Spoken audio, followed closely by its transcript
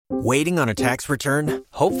Waiting on a tax return?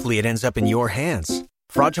 Hopefully it ends up in your hands.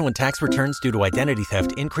 Fraudulent tax returns due to identity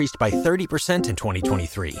theft increased by 30% in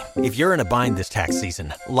 2023. If you're in a bind this tax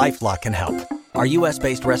season, LifeLock can help. Our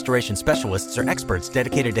U.S.-based restoration specialists are experts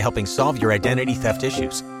dedicated to helping solve your identity theft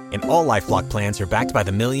issues. And all LifeLock plans are backed by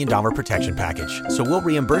the $1 Million Protection Package. So we'll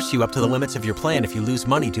reimburse you up to the limits of your plan if you lose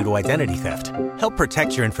money due to identity theft. Help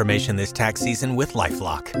protect your information this tax season with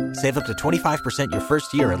LifeLock. Save up to 25% your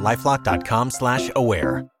first year at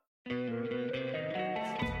LifeLock.com/aware.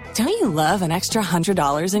 Don't you love an extra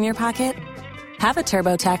 $100 in your pocket? Have a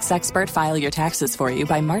TurboTax expert file your taxes for you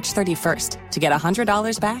by March 31st to get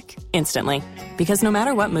 $100 back instantly. Because no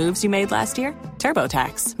matter what moves you made last year,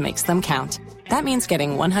 TurboTax makes them count. That means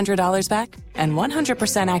getting $100 back and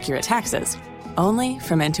 100% accurate taxes, only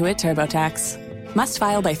from Intuit TurboTax. Must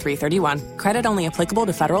file by 3/31. Credit only applicable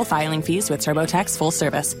to federal filing fees with TurboTax full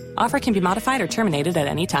service. Offer can be modified or terminated at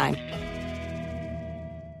any time.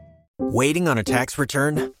 Waiting on a tax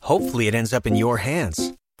return? Hopefully it ends up in your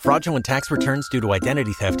hands. Fraudulent tax returns due to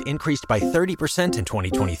identity theft increased by 30% in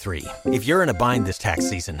 2023. If you're in a bind this tax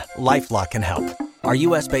season, LifeLock can help. Our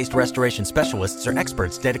U.S.-based restoration specialists are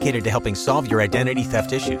experts dedicated to helping solve your identity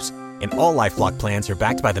theft issues. And all LifeLock plans are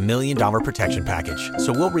backed by the $1 Million Protection Package.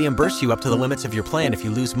 So we'll reimburse you up to the limits of your plan if you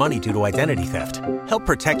lose money due to identity theft. Help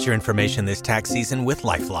protect your information this tax season with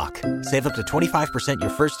LifeLock. Save up to 25% your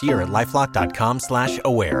first year at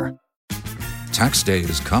LifeLock.com/aware. Tax day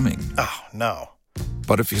is coming. Oh, no.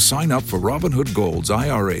 But if you sign up for Robinhood Gold's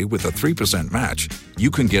IRA with a 3% match, you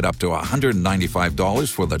can get up to $195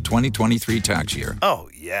 for the 2023 tax year. Oh,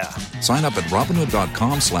 yeah. Sign up at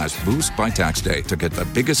Robinhood.com/boost by tax day to get the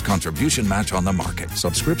biggest contribution match on the market.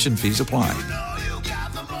 Subscription fees apply.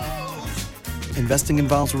 Investing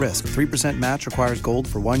involves risk. 3% match requires gold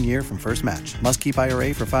for 1 year from first match. Must keep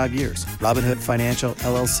IRA for 5 years. Robinhood Financial,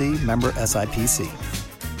 LLC, member SIPC.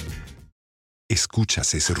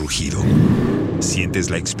 ¿Escuchas ese rugido? ¿Sientes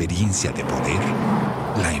la experiencia de poder?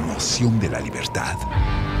 ¿La emoción de la libertad?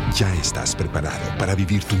 Ya estás preparado para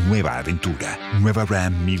vivir tu nueva aventura. Nueva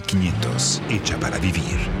Ram 1500, hecha para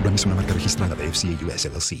vivir. Ram es una marca registrada de FCA US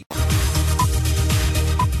LLC.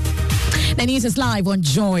 The news is live on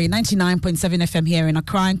Joy 99.7 FM here in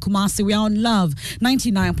Accra and Kumasi. We are on Love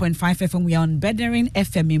 99.5 FM. We are on Bedouin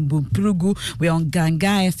FM in Bumprugu. We are on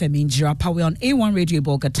Ganga FM in Jirapa. We are on A1 Radio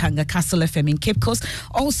Bogatanga, Castle FM in Cape Coast.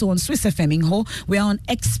 Also on Swiss FM in Ho. We are on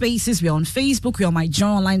X Spaces. We are on Facebook. We are on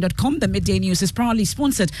myjoyonline.com. The midday news is proudly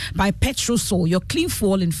sponsored by Petrosol, your clean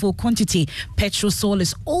fuel in full quantity. Petrosol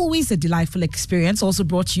is always a delightful experience. Also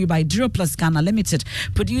brought to you by Duroplus Ghana Limited,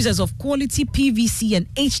 producers of quality PVC and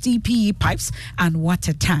HDPE pipes and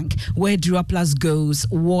water tank. Where Duroplus goes,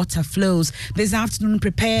 water flows. This afternoon,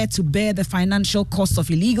 prepare to bear the financial cost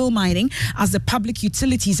of illegal mining as the Public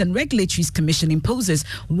Utilities and Regulatory Commission imposes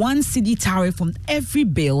 1 cedi tariff on every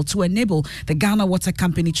bill to enable the Ghana Water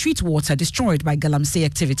Company treat water destroyed by galamsey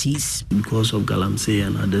activities. Because of galamsey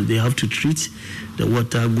and others, they have to treat the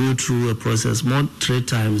water, go through a process more 3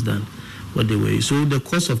 times than what they were. So the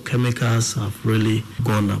cost of chemicals have really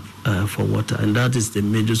gone up for water, and that is the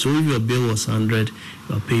major. So if your bill was 100,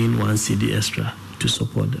 you are paying 1 cedi extra to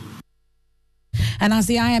support them. And as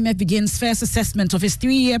the IMF begins first assessment of its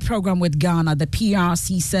 3-year program with Ghana, the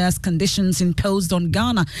PRC says conditions imposed on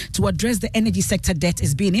Ghana to address the energy sector debt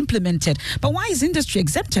is being implemented. But why is industry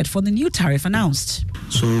exempted from the new tariff announced?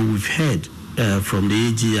 So we've heard from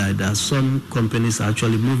the AGI that some companies are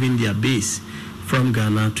actually moving their base from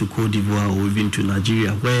Ghana to Cote d'Ivoire or even to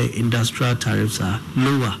Nigeria, where industrial tariffs are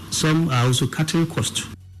lower. Some are also cutting costs.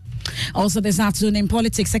 Also this afternoon in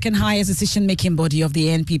politics, second highest decision-making body of the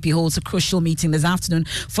NPP holds a crucial meeting this afternoon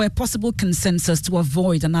for a possible consensus to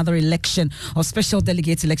avoid another election or special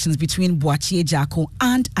delegate elections between Boakye Jako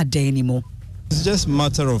and Adenimo. It's just a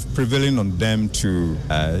matter of prevailing on them to,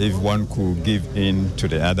 if one could give in to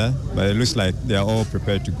the other. But it looks like they are all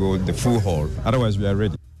prepared to go the full haul. Otherwise, we are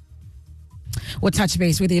ready. We'll touch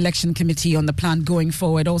base with the election committee on the plan going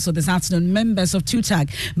forward. Also this afternoon, members of TUTAG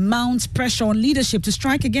mount pressure on leadership to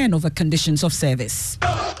strike again over conditions of service.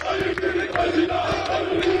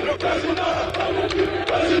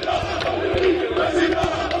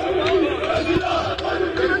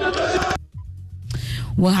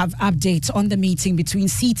 We'll have updates on the meeting between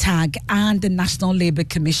CTAG and the National Labour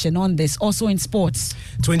Commission on this. Also in sports,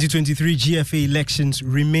 2023 GFA elections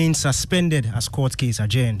remain suspended as court case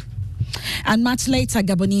adjourned. And much later,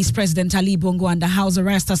 Gabonese President Ali Bongo under house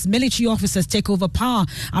arrest as military officers take over power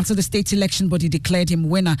after the state election body declared him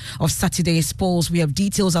winner of Saturday's polls. We have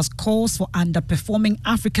details as calls for underperforming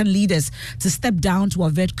African leaders to step down to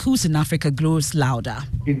avert coups in Africa grows louder.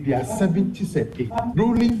 In their 70s and 80s,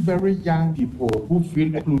 ruling very young people who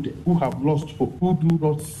feel excluded, who have lost hope, who do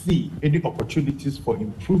not see any opportunities for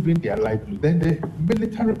improving their livelihood, then the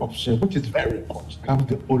military option, which is very important, becomes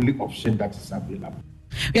the only option that is available.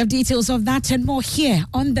 We have details of that and more here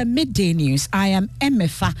on the Midday News. I am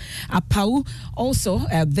Emefa Apau. Also,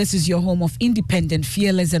 this is your home of independent,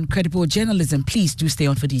 fearless and credible journalism. Please do stay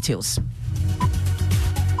on for details.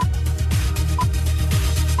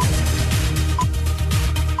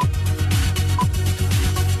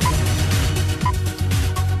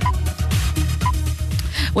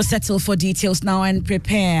 We'll settle for details now and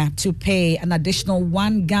prepare to pay an additional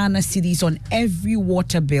 1 Ghana cedis on every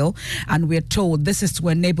water bill. And we're told this is to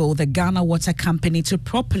enable the Ghana Water Company to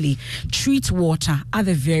properly treat water at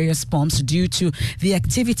the various pumps due to the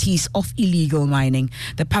activities of illegal mining.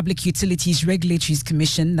 The Public Utilities Regulatory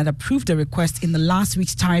Commission that approved the request in the last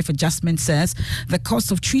week's tariff adjustment says the cost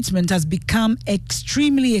of treatment has become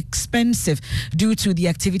extremely expensive due to the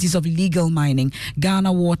activities of illegal mining.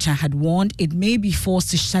 Ghana Water had warned it may be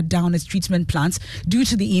forced to shut down its treatment plants due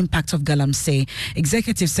to the impact of galamsey.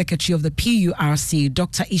 Executive Secretary of the PURC,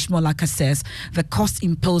 Dr. Ishmael says the cost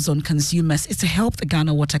imposed on consumers is to help the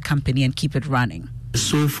Ghana Water Company and keep it running.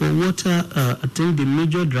 So for water, I think the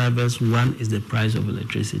major drivers, one is the price of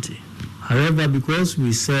electricity. However, because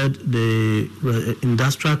we said the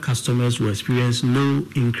industrial customers will experience no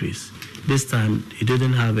increase, this time it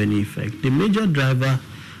didn't have any effect. The major driver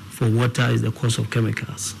for water is the cost of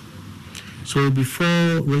chemicals. So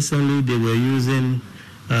before recently they were using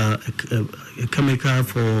a chemical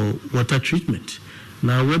for water treatment.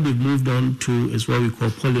 Now what they've moved on to is what we call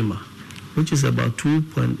polymer, which is about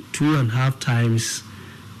 2.5 times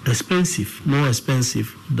expensive, more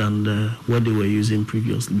expensive than what they were using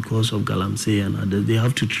previously because of galamsey and others. They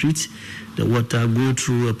have to treat the water, go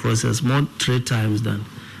through a process 3 times than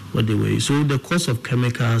what they were using. So the cost of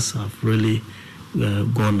chemicals have really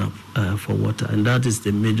gone up for water, and that is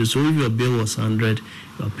the major. So if your bill was 100,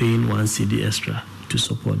 you are paying 1 cedi extra to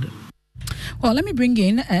support them. Well, let me bring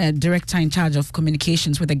in a director in charge of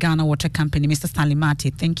communications with the Ghana Water Company, Mr. Stanley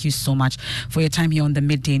Mate. Thank you so much for your time here on the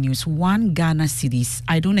Midday News. 1 Ghana cedis.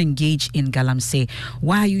 I don't engage in galamsey.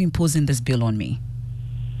 Why are you imposing this bill on me?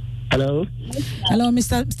 Hello? Hello,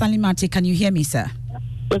 Mr. Stanley Mate. Can you hear me, sir?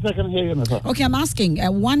 Yes, I can hear you, Mr. Okay, I'm asking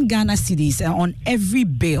 1 Ghana cedis on every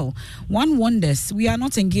bill. One wonders, we are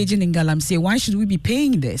not engaging in galamsey. Why should we be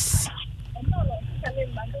paying this?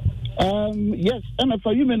 Yes,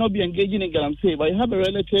 MFA, you may not be engaging in galamsey, but you have a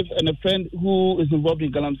relative and a friend who is involved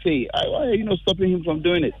in galamsey. Why are you not stopping him from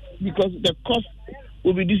doing it? Because the cost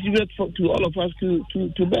will be distributed to all of us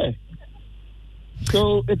to bear.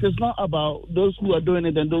 So it is not about those who are doing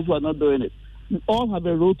it and those who are not doing it. We all have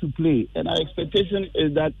a role to play, and our expectation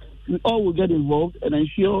is that we all will get involved and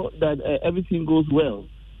ensure that everything goes well.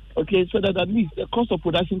 Okay, so that at least the cost of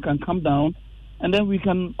production can come down, and then we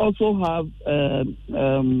can also have,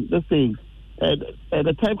 let's say,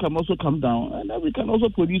 the time can also come down, and then we can also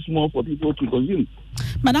produce more for people to consume.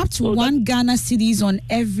 But up to 1 Ghana cedis on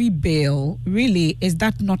every bill, really, is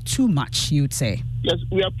that not too much, you'd say? Yes,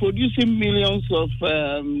 we are producing millions of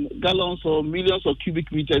gallons or millions of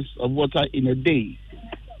cubic meters of water in a day.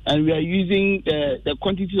 And we are using the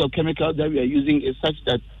quantities of chemicals that we are using is such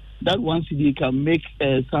that 1 cedi can make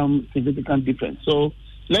some significant difference. So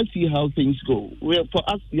let's see how things go. For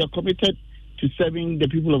us, we are committed to serving the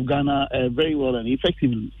people of Ghana very well and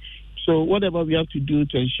effectively. So whatever we have to do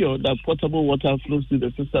to ensure that potable water flows through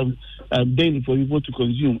the system daily for people to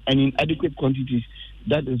consume and in adequate quantities,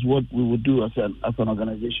 that is what we will do as an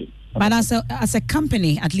organization. But as a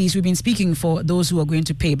company, at least we've been speaking for those who are going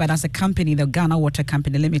to pay, but as a company, the Ghana Water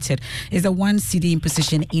Company Limited, is the 1 cedi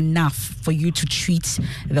imposition enough for you to treat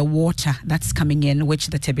the water that's coming in, which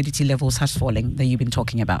the turbidity levels has fallen that you've been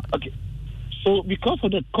talking about? Okay. So because of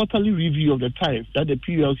the quarterly review of the tariff that the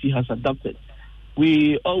PURC has adopted,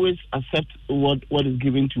 we always accept what is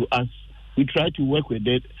given to us. We try to work with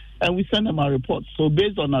it, and we send them our reports. So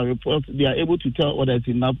based on our reports, they are able to tell whether it's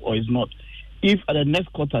enough or it's not. If at the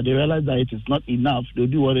next quarter they realize that it is not enough, they'll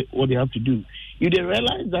do what they have to do. If they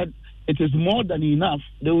realize that it is more than enough,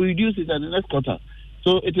 they will reduce it at the next quarter.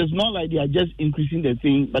 So it is not like they are just increasing the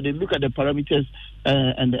thing, but they look at the parameters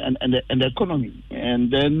and the economy,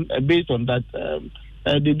 and then based on that,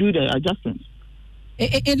 they do the adjustments.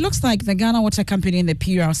 It looks like the Ghana Water Company and the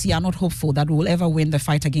PURC are not hopeful that we'll ever win the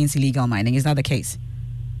fight against illegal mining. Is that the case?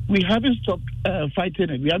 we haven't stopped fighting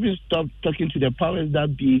it. We haven't stopped talking to the powers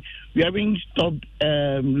that be. We haven't stopped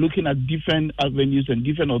looking at different avenues and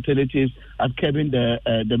different alternatives at curbing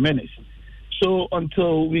the menace. So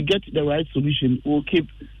until we get the right solution, we'll keep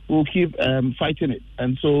fighting it.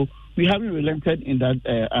 And so we haven't relented in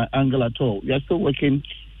that angle at all. We are still working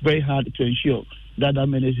very hard to ensure that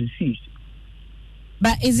menace is seized.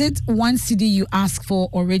 But is it 1 cedi you asked for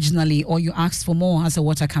originally, or you asked for more as a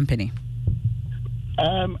water company?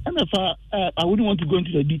 MFR, I wouldn't want to go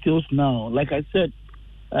into the details now. Like I said,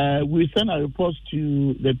 we send our reports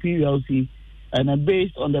to the PURC, and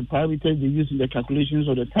based on the parameters they use in the calculations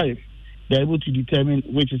of the tariff, they're able to determine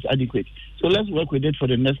which is adequate. So let's work with it for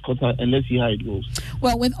the next quarter and let's see how it goes.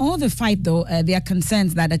 Well, with all the fight, though, there are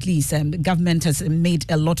concerns that at least the government has made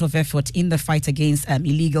a lot of effort in the fight against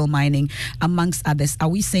illegal mining, amongst others. Are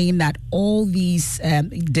we saying that all these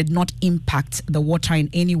did not impact the water in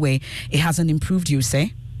any way? It hasn't improved, you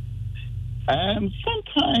say?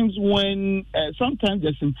 Sometimes sometimes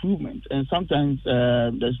there's improvement and sometimes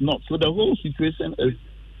there's not. So the whole situation is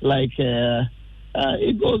like...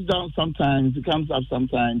 it goes down sometimes, it comes up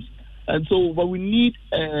sometimes. And so, but we need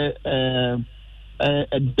a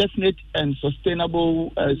definite and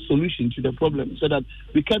sustainable solution to the problem so that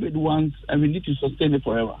we curb it once and we need to sustain it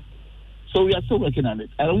forever. So we are still working on it.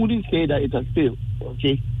 I wouldn't say that it has failed,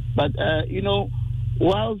 okay? But,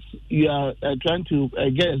 whilst you are trying to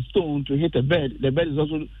get a stone to hit a bird, the bird is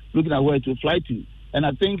also looking at where to fly to. And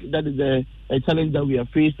I think that is a challenge that we are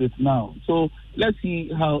faced with now. So let's see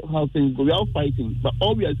how things go. We are fighting. But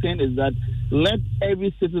all we are saying is that let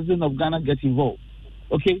every citizen of Ghana get involved.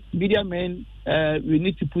 Okay? Media men, we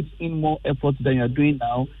need to put in more effort than you are doing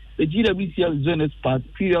now. The GWCL is doing its part,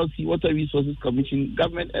 PURC, Water Resources Commission,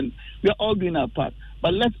 government, and we are all doing our part.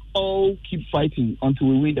 But let's all keep fighting until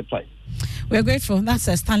we win the fight. We're grateful.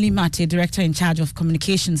 That's Stanley Mate, Director in charge of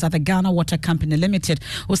communications at the Ghana Water Company Limited.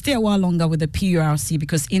 We'll stay a while longer with the PURC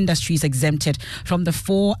because industry is exempted from the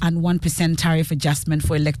 4% and 1% tariff adjustment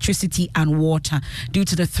for electricity and water due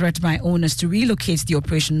to the threat by owners to relocate the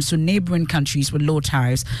operations to neighboring countries with low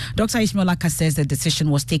tariffs. Dr. Ishmaelaka says the decision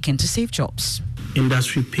was taken to save jobs.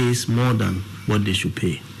 Industry pays more than what they should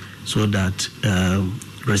pay so that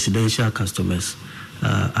residential customers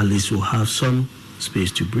at least will have some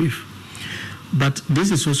space to breathe. But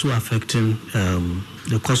this is also affecting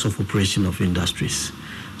the cost of operation of industries.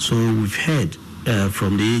 So we've heard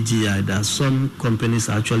from the AGI that some companies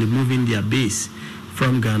are actually moving their base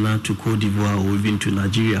from Ghana to Cote d'Ivoire or even to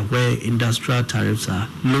Nigeria, where industrial tariffs are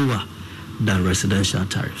lower than residential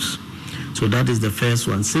tariffs. So that is the first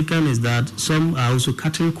one. Second is that some are also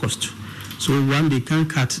cutting costs. So one, they can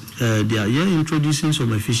cut, they are introducing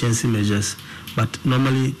some efficiency measures, but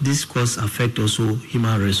normally these costs affect also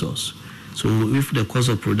human resource. So if the cost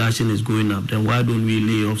of production is going up, then why don't we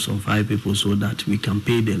lay off some 5 people so that we can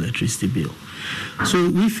pay the electricity bill? So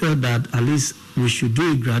we felt that at least we should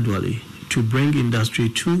do it gradually to bring industry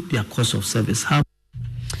to their cost of service.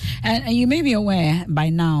 And you may be aware by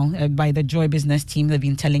now, by the Joy Business team, they've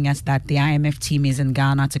been telling us that the IMF team is in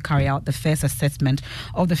Ghana to carry out the first assessment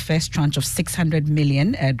of the first tranche of 600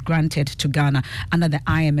 million granted to Ghana under the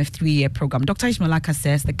IMF 3-year program. Dr. Ishmaelaka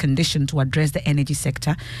says the condition to address the energy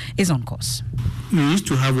sector is on course. We used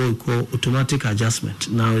to have what we call automatic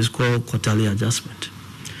adjustment. Now it's called quarterly adjustment.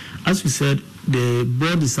 As we said, the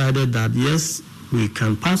board decided that yes, we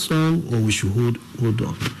can pass on or we should hold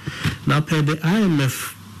on. Now, per the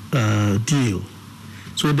IMF deal.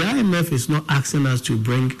 So the IMF is not asking us to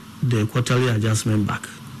bring the quarterly adjustment back.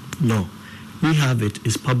 No. We have it.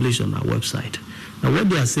 It's published on our website. Now what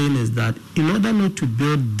they are saying is that in order not to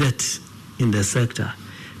build debt in the sector,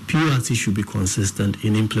 PURC should be consistent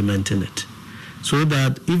in implementing it. So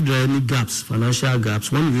that if there are any gaps, financial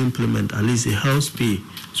gaps, when we implement, at least it helps pay.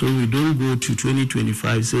 So we don't go to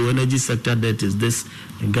 2025, say energy sector debt is this,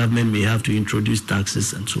 and government may have to introduce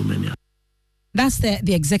taxes and so many others. That's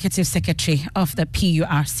the Executive Secretary of the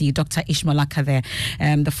PURC, Dr. Ishmaelaka there.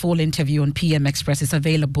 The full interview on PM Express is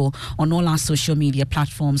available on all our social media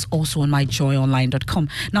platforms, also on myjoyonline.com.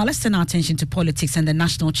 Now, let's turn our attention to politics, and the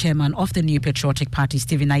national chairman of the New Patriotic Party,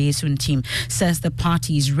 Stephen Ayesun team, says the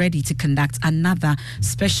party is ready to conduct another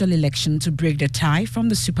special election to break the tie from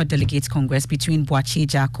the Super Delegates Congress between Boakye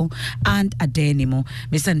Jako and Adenimo.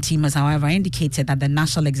 Mr. Ntim has, however, indicated that the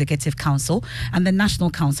National Executive Council and the National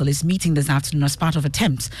Council is meeting this afternoon as part of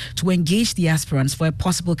attempts to engage the aspirants for a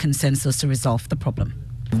possible consensus to resolve the problem.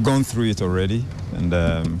 We've gone through it already, and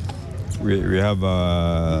we have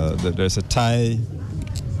there's a tie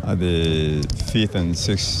at the 5th and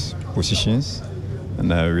 6th positions, and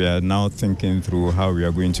we are now thinking through how we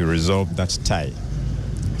are going to resolve that tie.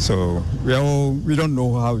 So we don't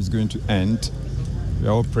know how it's going to end. We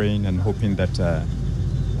are all praying and hoping that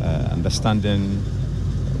understanding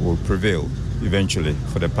will prevail eventually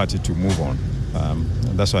for the party to move on.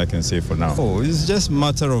 That's what I can say for now. It's just a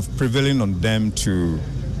matter of prevailing on them to,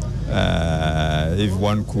 if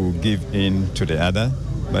one could give in to the other.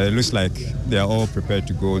 But it looks like they are all prepared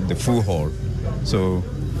to go the full haul. So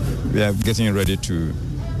we are getting ready to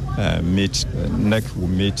meet. NEC will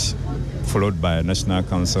meet, followed by a national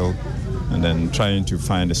council, and then trying to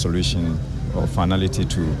find a solution or finality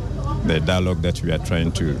to the dialogue that we are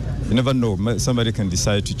trying to. You never know, somebody can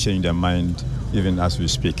decide to change their mind even as we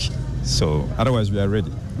speak. So otherwise we are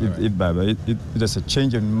ready. If there's a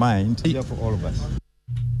change in mind here for all of us.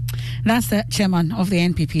 That's the chairman of the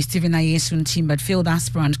NPP, Stephen Ayesun team, but field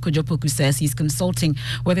aspirant Kojo Poku says he's consulting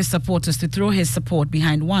with his supporters to throw his support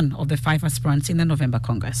behind one of the 5 aspirants in the November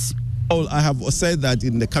Congress. I have said that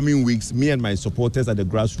in the coming weeks, me and my supporters at the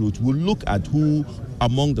grassroots will look at who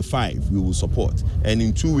among the 5 we will support. And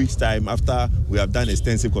in 2 weeks' time, after we have done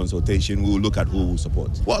extensive consultation, we will look at who we will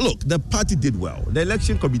support. Well, look, the party did well. The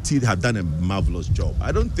election committee have done a marvelous job.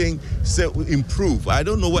 I don't think improve. I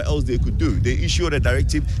don't know what else they could do. They issued a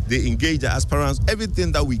directive. They engaged the aspirants.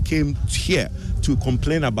 Everything that we came here to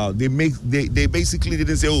complain about, they basically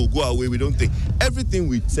didn't say, oh, go away, we don't think. Everything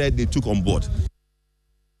we said, they took on board.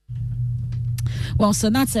 Well, so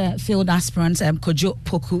that's a field aspirant, Kojo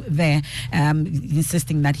Poku there,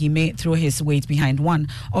 insisting that he may throw his weight behind one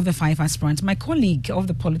of the 5 aspirants. My colleague of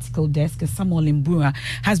the political desk, Samuel Imbura,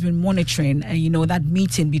 has been monitoring, that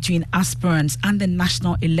meeting between aspirants and the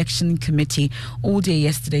National Election Committee all day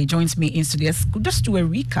yesterday. Joins me in studio. Just do a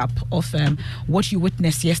recap of what you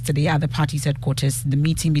witnessed yesterday at the party's headquarters, the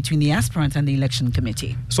meeting between the aspirants and the Election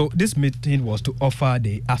Committee. So this meeting was to offer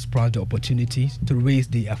the aspirants the opportunity to raise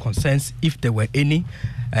their concerns, if there were any,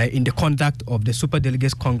 in the conduct of the Super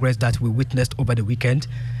Delegates Congress that we witnessed over the weekend.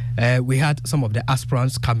 We had some of the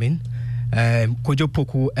aspirants come in. Kojo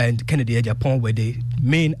Poku and Kennedy Ejapon were the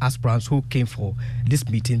main aspirants who came for this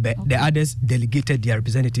meeting, but the others delegated their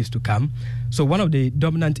representatives to come. So one of the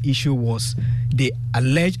dominant issue was the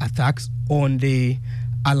alleged attacks on the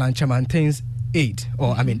Alan Chamanten's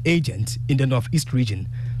agent in the Northeast region.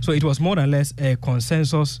 So it was more or less a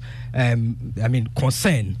consensus,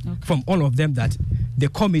 concern from all of them that the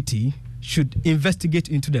committee should investigate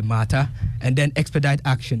into the matter and then expedite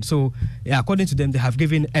action. So according to them, they have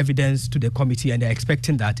given evidence to the committee and they're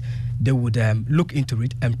expecting that they would look into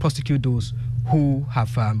it and prosecute those who have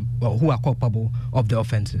who are culpable of the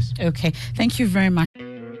offenses. Okay, thank you very much.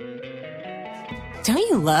 Don't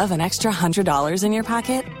you love an extra $100 in your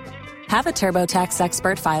pocket? Have a TurboTax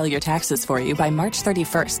expert file your taxes for you by March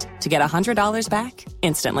 31st to get $100 back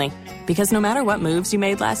instantly. Because no matter what moves you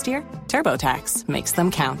made last year, TurboTax makes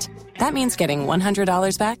them count. That means getting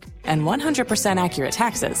 $100 back and 100% accurate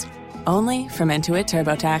taxes only from Intuit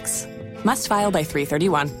TurboTax. Must file by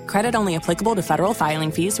 3/31. Credit only applicable to federal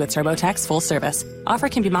filing fees with TurboTax full service. Offer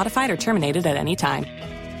can be modified or terminated at any time.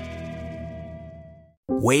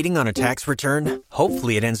 Waiting on a tax return?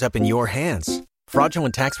 Hopefully it ends up in your hands.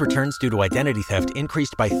 Fraudulent tax returns due to identity theft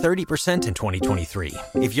increased by 30% in 2023.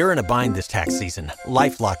 If you're in a bind this tax season,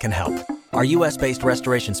 LifeLock can help. Our U.S.-based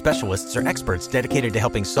restoration specialists are experts dedicated to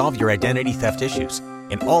helping solve your identity theft issues.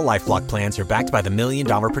 And all LifeLock plans are backed by the $1 Million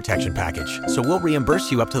Protection Package. So we'll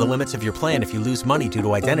reimburse you up to the limits of your plan if you lose money due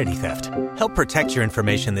to identity theft. Help protect your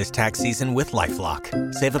information this tax season with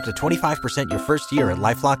LifeLock. Save up to 25% your first year at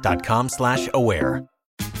LifeLock.com/aware.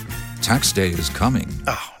 Tax day is coming.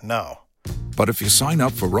 Oh, no. But if you sign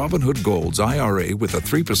up for Robinhood Gold's IRA with a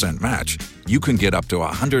 3% match, you can get up to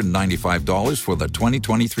 $195 for the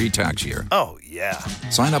 2023 tax year. Oh, yeah.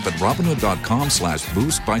 Sign up at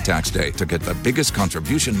Robinhood.com/boost by tax day to get the biggest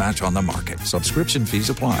contribution match on the market. Subscription fees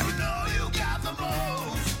apply.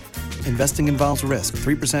 Investing involves risk.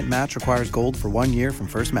 3% match requires gold for 1 year from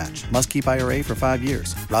first match. Must keep IRA for 5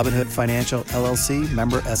 years. Robinhood Financial, LLC,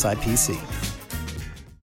 member SIPC.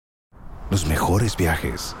 Los mejores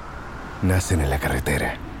viajes nacen en la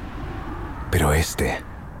carretera, pero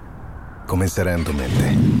comenzará en tu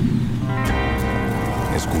mente.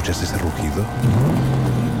 ¿Escuchas ese rugido?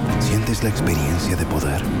 ¿Sientes la experiencia de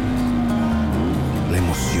poder? ¿La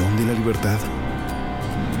emoción de la libertad?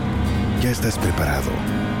 Ya estás preparado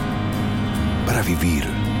para vivir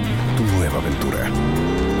tu nueva aventura.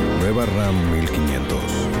 Nueva Ram 1500,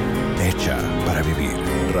 hecha para vivir.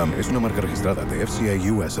 Ram es una marca registrada de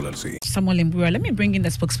FCI US LLC. Samuel Mbura. Let me bring in the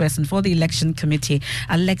spokesperson for the election committee,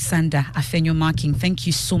 Alexander Afenyo-Marking. Thank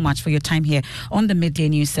you so much for your time here on the Midday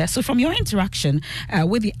News, sir. So from your interaction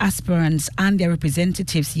with the aspirants and their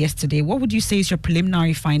representatives yesterday, what would you say is your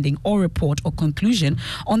preliminary finding or report or conclusion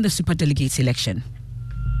on the superdelegates election?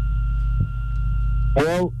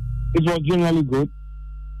 Well, it was generally good.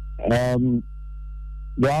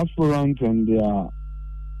 The aspirants and their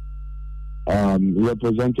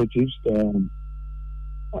representatives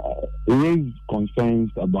raised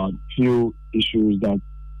concerns about few issues that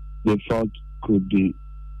they thought could be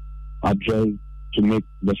addressed to make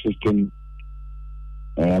the system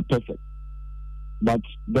perfect. But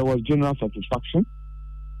there was general satisfaction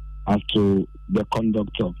as to the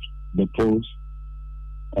conduct of the polls,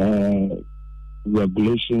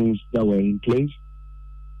 regulations that were in place,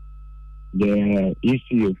 the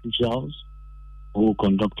EC officials who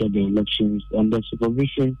conducted the elections, and the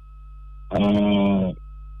supervision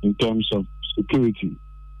in terms of security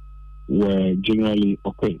were generally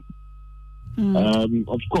okay.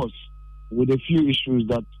 Of course, with a few issues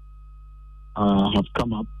that have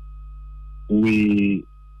come up, we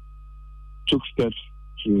took steps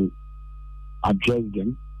to address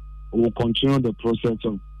them. We will continue the process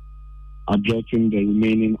of addressing the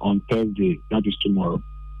remaining on Thursday, that is tomorrow.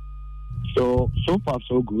 So far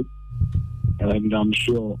so good, and I'm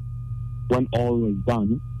sure when all is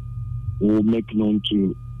done, we'll make known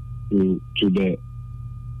to the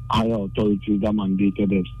higher authorities that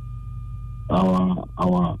mandated us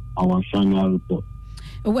our final report.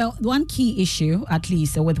 Well, one key issue, at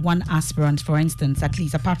least with one aspirant, for instance, at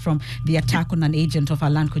least apart from the attack on an agent of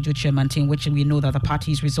Alan Kojo Chairmantin, which we know that the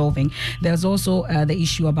party is resolving, there's also the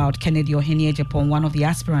issue about Kennedy Ohene-Ejapong, one of the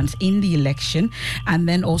aspirants in the election. And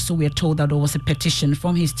then also we're told that there was a petition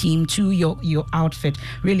from his team to your outfit.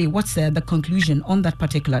 Really, what's the conclusion on that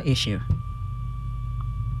particular issue?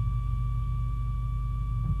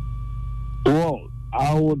 Well,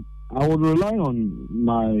 I would rely on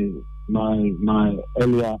my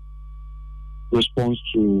earlier response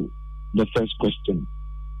to the first question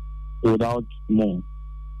without more.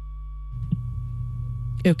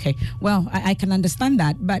 Okay, well, I can understand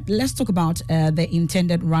that, but let's talk about the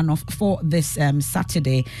intended runoff for this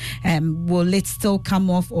Saturday. Will it still come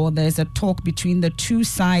off, or there's a talk between the two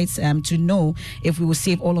sides to know if we will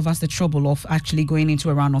save all of us the trouble of actually going into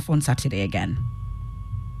a runoff on Saturday again?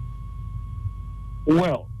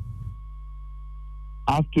 Well,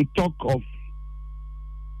 as to talk of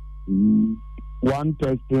one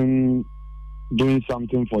person doing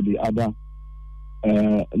something for the other,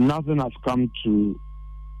 nothing has come to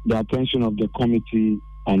the attention of the committee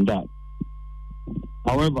on that.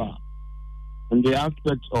 However, in the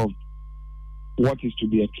aspect of what is to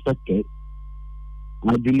be expected,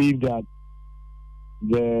 I believe that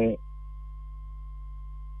the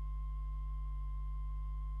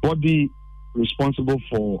body responsible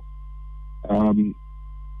for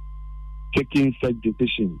taking such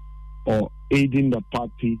decisions or aiding the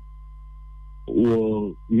party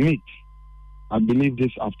will meet, I believe,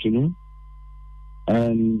 this afternoon,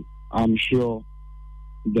 and I'm sure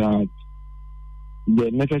that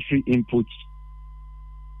the necessary inputs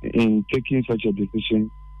in taking such a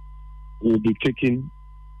decision will be taken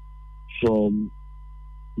from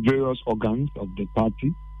various organs of the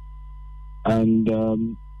party, and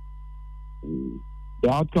the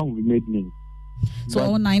outcome will be made known. So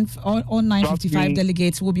all 955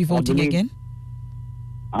 delegates will be voting again?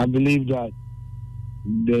 I believe that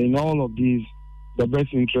in all of these, the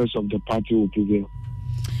best interests of the party will prevail.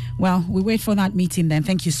 Well, we wait for that meeting then.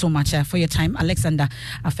 Thank you so much for your time. Alexander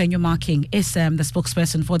Afenyo-Marking is the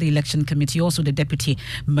spokesperson for the election committee, also the deputy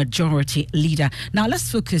majority leader. Now,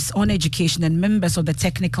 let's focus on education. And members of the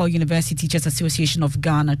Technical University Teachers Association of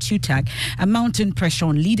Ghana, TUTAG, are mounting pressure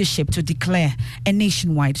on leadership to declare a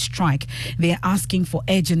nationwide strike. They are asking for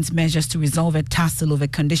urgent measures to resolve a tussle over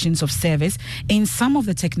conditions of service in some of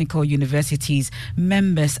the technical universities.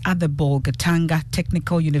 Members at the Bolgatanga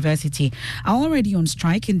Technical University are already on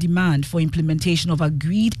strike in demand for implementation of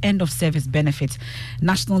agreed end-of-service benefits.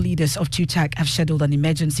 National leaders of TUTAG have scheduled an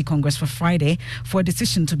emergency congress for Friday for a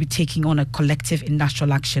decision to be taken on a collective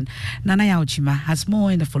industrial action. Nana Yaojima has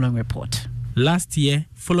more in the following report. Last year,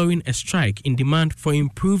 following a strike in demand for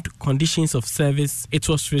improved conditions of service, it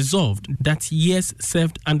was resolved that years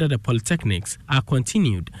served under the polytechnics are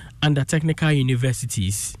continued under technical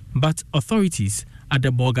universities. But authorities at the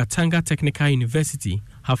Bolgatanga Technical University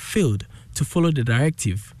have failed to follow the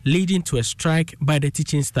directive, leading to a strike by the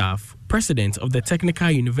teaching staff. President of the Technical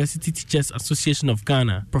University Teachers Association of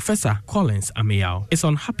Ghana, Professor Collins Ameyao, is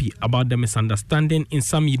unhappy about the misunderstanding in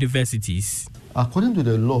some universities. according to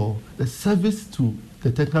the law, the service to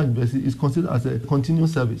the technical university is considered as a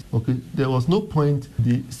continuous service. Okay, there was no point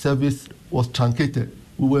the service was truncated.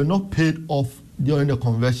 We were not paid off during the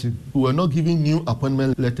conversion. We were not given new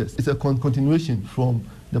appointment letters. It's a continuation from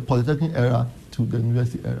the Polytechnic era to the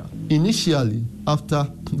university era. Initially, after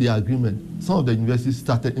the agreement, some of the universities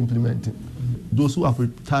started implementing. Those who have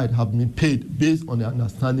retired have been paid based on the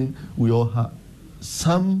understanding we all had.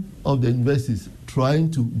 Some of the universities trying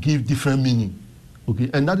to give different meaning. Okay,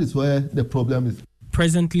 and that is where the problem is.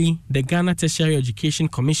 Presently, the Ghana Tertiary Education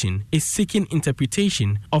Commission is seeking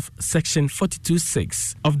interpretation of Section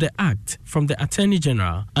 42(6) of the Act from the Attorney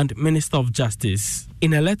General and Minister of Justice.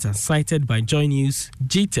 In a letter cited by Joy News,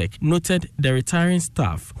 GTEC noted the retiring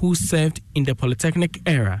staff who served in the Polytechnic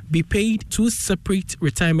era be paid 2 separate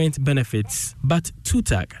retirement benefits, but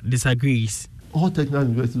TUTAC disagrees. All technical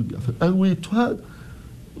universities will be affected. And we tried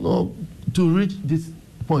to reach this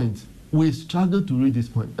point. We struggle to reach this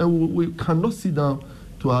point, and we cannot sit down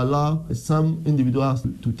to allow some individuals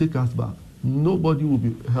to take us back. Nobody will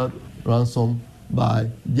be held ransom by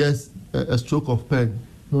just a stroke of pen.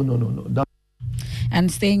 No.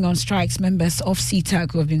 And staying on strikes, members of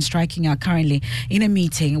CTAC who have been striking are currently in a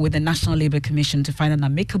meeting with the National Labour Commission to find an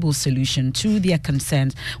amicable solution to their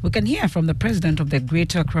concerns. We can hear from the president of the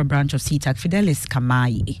Greater Accra branch of CTAC, Fidelis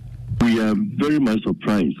Kamayi. We are very much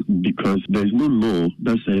surprised because there is no law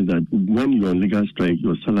that says that when you are on legal strike,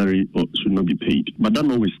 your salary should not be paid. But that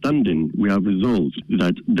notwithstanding, we have resolved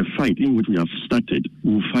that the fight in which we have started,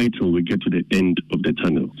 we will fight till we get to the end of the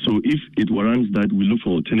tunnel. So if it warrants that we look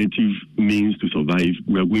for alternative means to survive,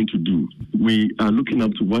 we are going to do. We are looking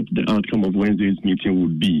up to what the outcome of Wednesday's meeting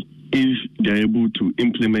would be. If they are able to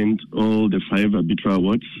implement all the 5 arbitral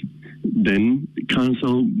awards, then the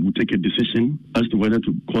council will take a decision as to whether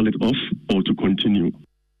to call it off or to continue.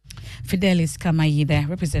 Fidelis Kamayi there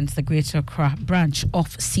represents the Greater Accra branch of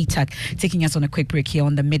CTAC. Taking us on a quick break here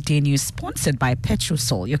on the Midday News, sponsored by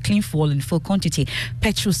Petrosol, your clean fuel in full quantity.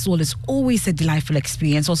 Petrosol is always a delightful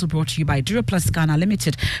experience. Also brought to you by Duraplus Ghana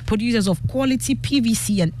Limited, producers of quality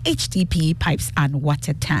PVC and HDPE pipes and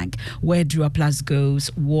water tank. Where Duraplus goes,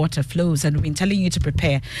 water flows. And we've been telling you to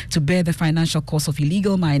prepare to bear the financial cost of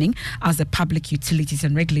illegal mining as the Public Utilities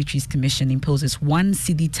and Regulatory Commission imposes 1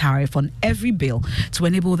 cedi tariff on every bill to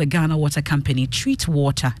enable the Ghana Water Company treat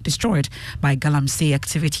water destroyed by galamsey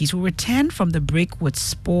activities. We'll return from the break with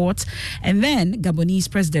sports, and then Gabonese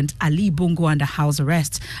President Ali Bongo under house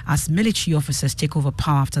arrest as military officers take over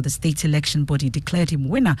power after the state election body declared him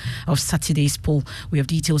winner of Saturday's poll. We have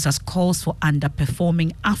details as calls for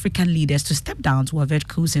underperforming African leaders to step down to avert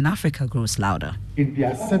coups in Africa grows louder. In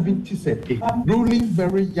their 70s and 80s, ruling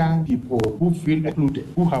very young people who feel excluded,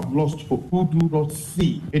 who have lost hope, who do not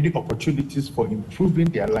see any opportunities for improving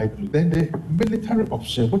their livelihood, then the military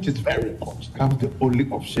option, which is very cost, becomes the only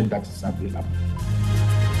option that is available.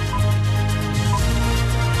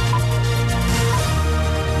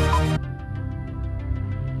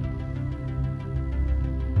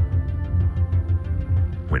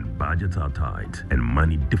 When budgets are tight and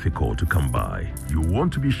money difficult to come by, you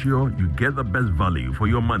want to be sure you get the best value for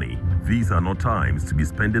your money. These are not times to be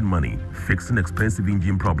spending money fixing expensive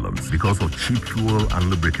engine problems because of cheap fuel and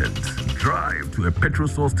lubricants. Drive to a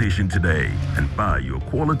Petrosol station today and buy your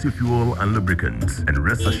quality fuel and lubricants, and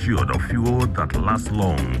rest assured of fuel that lasts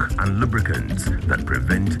long and lubricants that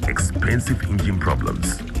prevent expensive engine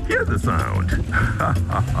problems. Hear the sound.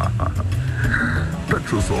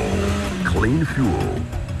 Petrosol, clean fuel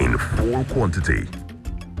in full quantity.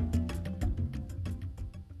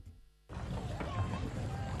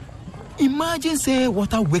 Imagine say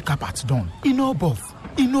water wake up at dawn. You know buff,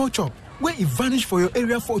 you know chop. Where it vanish for your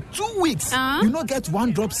area for 2 weeks. You not get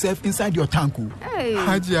 1 drop safe inside your tank. Hey.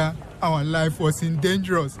 Haja, our life was in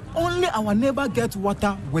dangerous. Only our neighbor gets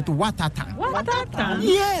water with water tank. Water tank?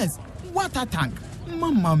 Yes, water tank.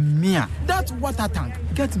 Mamma mia, that water tank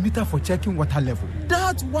get meter for checking water level.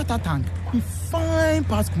 That water tank be fine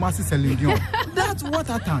past Kumasi Selenium. That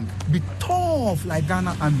water tank be tough like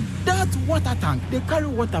Ghana Army. That water tank, they carry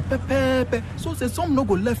water pepe, so say some no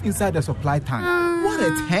go left inside the supply tank. What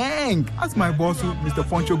a tank! As my boss, Mr.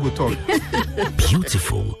 Foncho, go talk.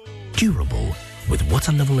 Beautiful, durable, with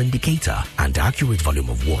water level indicator and accurate volume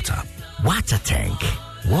of water. Water tank.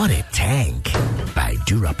 What a tank! By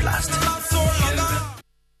Duraplast.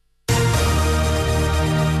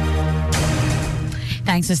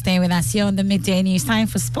 Thanks for staying with us here on the Midday News. Time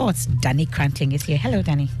for sports. Danny Cranting is here. Hello,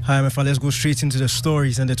 Danny. Hi, Mefa. Let's go straight into the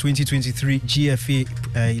stories. And the 2023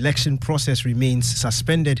 GFA election process remains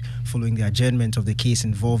suspended following the adjournment of the case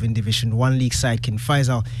involving Division 1 League side King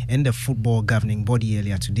Faisal and the football governing body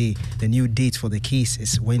earlier today. The new date for the case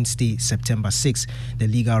is Wednesday, September 6. The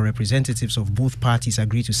legal representatives of both parties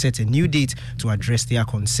agreed to set a new date to address their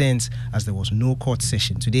concerns as there was no court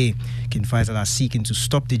session today. King Faisal are seeking to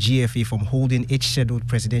stop the GFA from holding its scheduled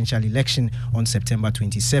presidential election on September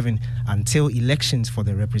 27 until elections for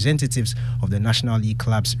the representatives of the National League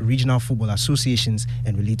clubs, regional football associations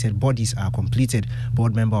and related bodies are completed.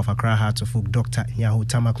 Board member of Accra Heart of Oak, Dr. Nyaho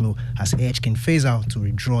Tamaklo, has urged King Faisal to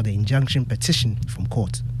withdraw the injunction petition from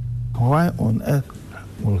court. Why on earth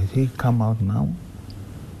will he come out now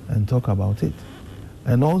and talk about it?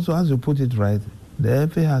 And also, as you put it right, the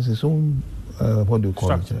FA has its own, what do you call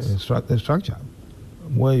it? A structure,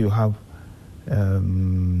 where you have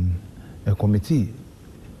a committee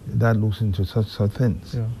that looks into such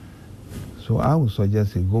things. Yeah. So I would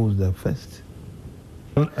suggest he goes there first.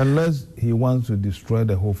 Unless he wants to destroy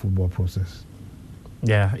the whole football process.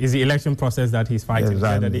 Yeah, it's the election process that he's fighting.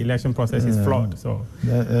 Exactly. That the election process is flawed. So,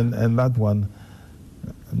 and that one,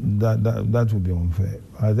 that would be unfair.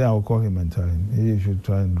 I think I'll call him and tell him he should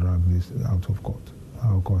try and drag this out of court.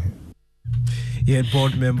 I'll call him. Yeah,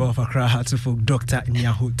 board member of Accra Heart of Oak, Dr.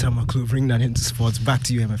 Nyaho Tamaklo. Bring that into sports. Back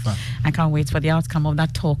to you, MFA. I can't wait for the outcome of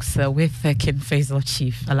that talks with King Faisal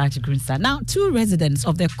Chief Alhaji Grunsa. Now, 2 residents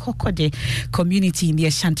of the Kokode community in the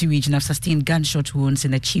Ashanti region have sustained gunshot wounds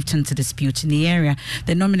in a chieftaincy dispute in the area.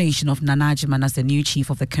 The nomination of Nana Ajiman as the new chief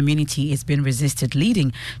of the community is being resisted,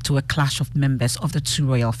 leading to a clash of members of the 2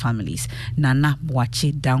 royal families. Nana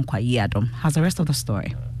Boache Dankwa Yadom has the rest of the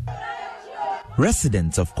story.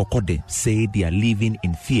 Residents of Kokode say they are living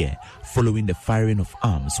in fear following the firing of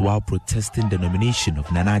arms while protesting the nomination of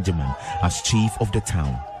Nana Ajiman as chief of the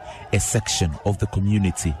town. A section of the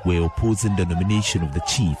community were opposing the nomination of the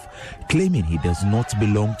chief, claiming he does not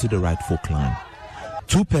belong to the rightful clan.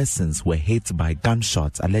 2 persons were hit by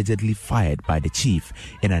gunshots allegedly fired by the chief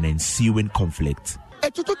in an ensuing conflict. The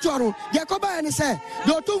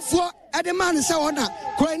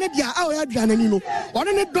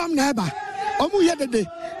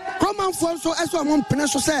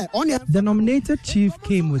nominated chief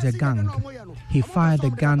came with a gun. He fired the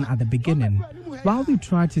gun at the beginning. While we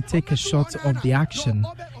tried to take a shot of the action,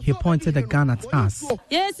 he pointed a gun at us.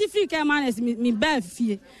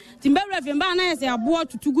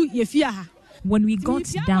 When we got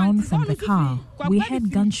down from the car, we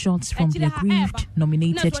heard gunshots from the aggrieved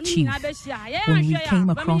nominated chief. When we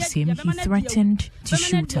came across him, he threatened to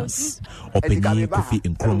shoot us. Openye Kofi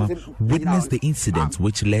Nkrumah witnessed the incident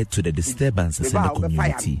which led to the disturbances in the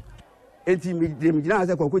community.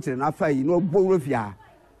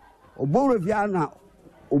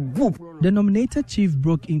 The nominated chief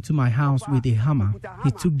broke into my house with a hammer.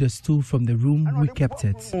 He took the stool from the room. We kept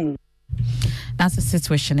it. That's the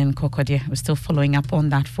situation in Kokode. We're still following up on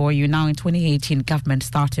that for you. Now, in 2018, government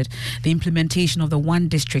started the implementation of the One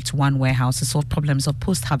District, One Warehouse to solve problems of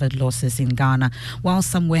post-harvest losses in Ghana. While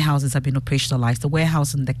some warehouses have been operationalized, the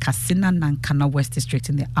warehouse in the Kasina Nankana West District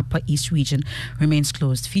in the Upper East region remains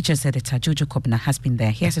closed. Features editor Jojo Kobna has been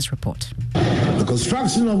there. Here's his report. The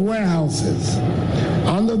construction of warehouses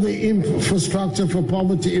under the Infrastructure for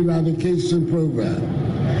Poverty Eradication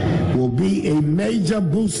Program will be a major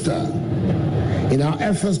booster in our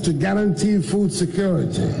efforts to guarantee food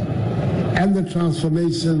security and the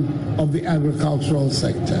transformation of the agricultural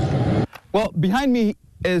sector. Well, behind me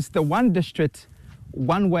is the One District,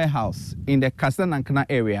 One Warehouse in the Kasana Nankana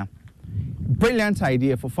area. Brilliant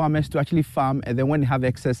idea for farmers to actually farm, and then when they have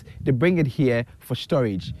excess, they bring it here for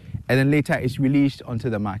storage, and then later it's released onto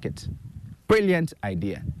the market. Brilliant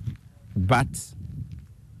idea. But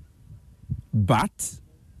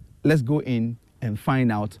let's go in and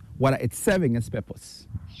find out what it's serving its purpose.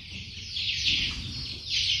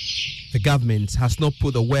 The government has not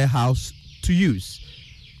put the warehouse to use,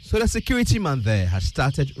 so the security man there has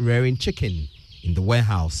started rearing chicken in the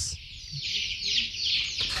warehouse.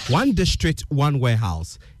 One District, One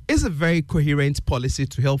Warehouse is a very coherent policy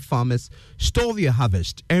to help farmers store their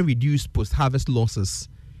harvest and reduce post-harvest losses.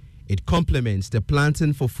 It complements the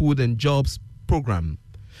Planting for Food and Jobs program.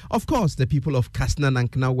 Of course, the people of Kasina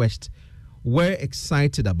Nankana West were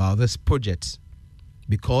excited about this project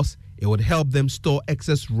because it would help them store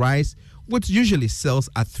excess rice, which usually sells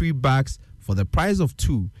at 3 bags for the price of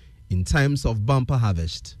 2 in times of bumper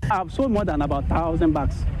harvest. I've sold more than about 1,000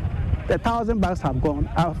 bags. The 1,000 bags have gone.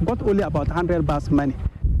 I've got only about 100 bags money.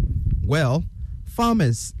 Well,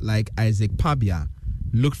 farmers like Isaac Pabia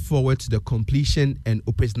looked forward to the completion and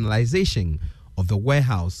operationalization of the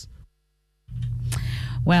warehouse.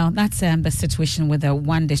 Well, that's the situation with the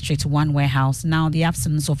one district, one warehouse. Now, the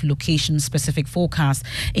absence of location-specific forecast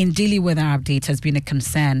in daily weather updates has been a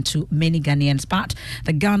concern to many Ghanaians. But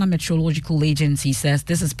the Ghana Meteorological Agency says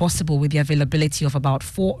this is possible with the availability of about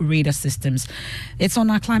 4 radar systems. It's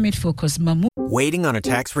on our climate focus. Waiting on a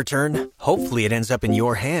tax return? Hopefully it ends up in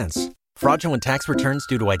your hands. Fraudulent tax returns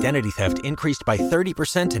due to identity theft increased by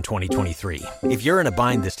 30% in 2023. If you're in a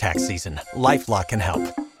bind this tax season, LifeLock can help.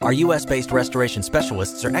 Our U.S.-based restoration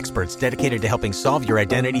specialists are experts dedicated to helping solve your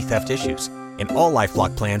identity theft issues. And all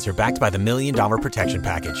LifeLock plans are backed by the $1 Million Protection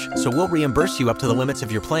Package. So we'll reimburse you up to the limits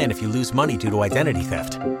of your plan if you lose money due to identity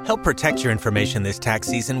theft. Help protect your information this tax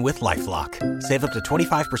season with LifeLock. Save up to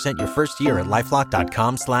 25% your first year at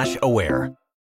LifeLock.com/aware.